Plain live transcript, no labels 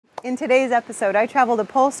In today's episode, I travel to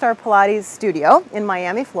Polestar Pilates studio in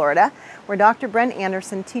Miami, Florida, where Dr. Brent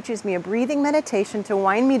Anderson teaches me a breathing meditation to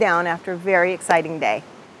wind me down after a very exciting day.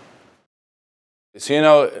 So you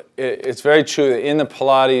know, it's very true that in the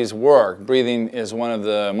Pilates work, breathing is one of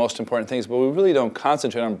the most important things, but we really don't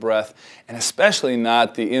concentrate on breath, and especially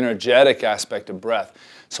not the energetic aspect of breath.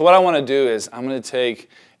 So what I want to do is I'm going to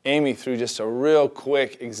take Amy through just a real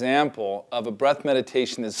quick example of a breath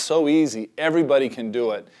meditation that's so easy, everybody can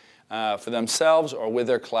do it for themselves or with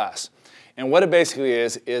their class. And what it basically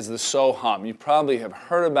is the so hum. You probably have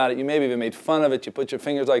heard about it. You maybe even made fun of it. You put your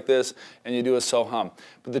fingers like this and you do a so hum.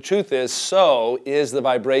 But the truth is, so is the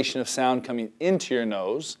vibration of sound coming into your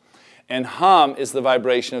nose, and hum is the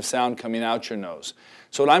vibration of sound coming out your nose.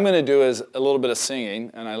 So what I'm going to do is a little bit of singing,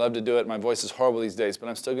 and I love to do it. My voice is horrible these days, but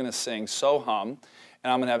I'm still going to sing so hum.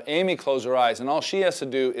 And I'm going to have Amy close her eyes, and all she has to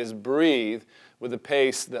do is breathe with the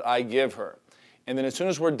pace that I give her. And then as soon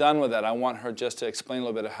as we're done with that, I want her just to explain a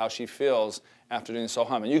little bit of how she feels after doing so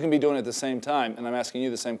hum. And you can be doing it at the same time, and I'm asking you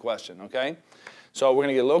the same question, okay? So we're going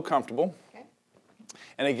to get a little comfortable. Okay.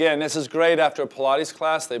 And again, this is great after a Pilates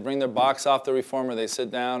class. They bring their box off the reformer, they sit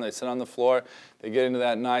down, they sit on the floor, they get into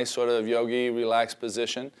that nice sort of yogi, relaxed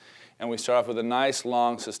position. And we start off with a nice,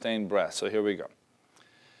 long, sustained breath. So here we go.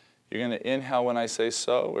 You're going to inhale when I say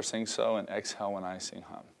so, or sing so, and exhale when I sing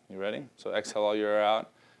hum. You ready? So exhale all your air out.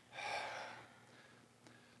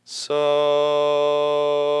 So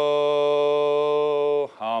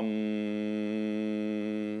hum,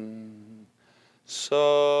 so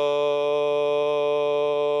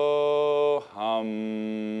hum,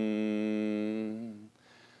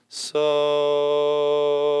 so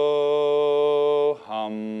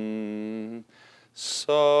hum,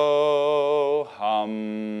 so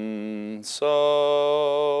hum,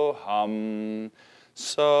 so hum,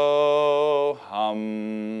 so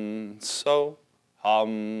hum, so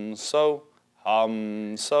hum, so hum, so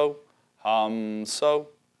hum, so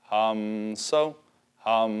hum, so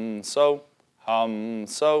hum, so hum,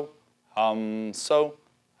 so hum, so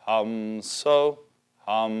hum, so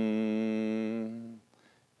hum.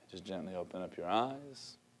 Just gently open up your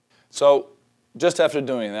eyes. So just after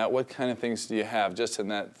doing that, what kind of things do you have just in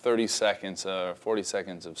that 30 seconds or 40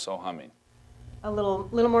 seconds of so humming? A little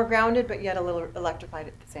more grounded, but yet a little electrified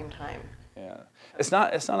at the same time. Yeah, it's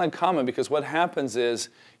not uncommon, because what happens is,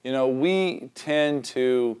 you know, we tend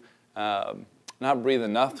to not breathe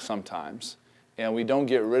enough sometimes, and we don't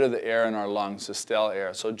get rid of the air in our lungs, the stale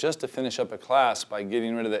air. So just to finish up a class by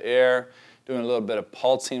getting rid of the air, doing a little bit of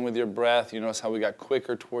pulsing with your breath, you notice how we got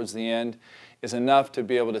quicker towards the end, is enough to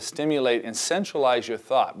be able to stimulate and centralize your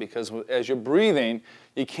thought, because as you're breathing,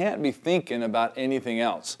 you can't be thinking about anything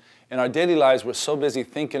else. In our daily lives, we're so busy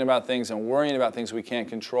thinking about things and worrying about things we can't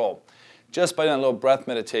control. Just by doing a little breath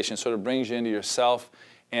meditation sort of brings you into yourself,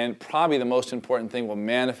 and probably the most important thing will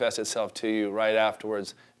manifest itself to you right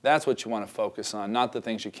afterwards. That's what you want to focus on, not the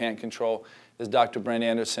things you can't control. This is Dr. Brent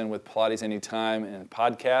Anderson with Pilates Anytime and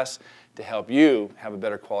podcasts to help you have a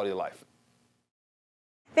better quality of life.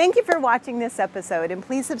 Thank you for watching this episode, and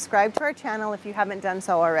please subscribe to our channel if you haven't done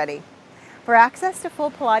so already. For access to full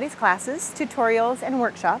Pilates classes, tutorials, and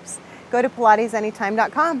workshops, go to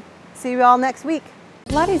pilatesanytime.com. See you all next week.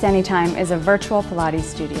 Pilates Anytime is a virtual Pilates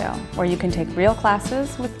studio where you can take real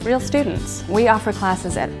classes with real students. We offer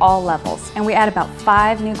classes at all levels, and we add about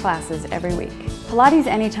 5 new classes every week. Pilates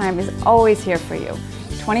Anytime is always here for you,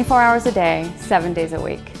 24 hours a day, 7 days a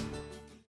week.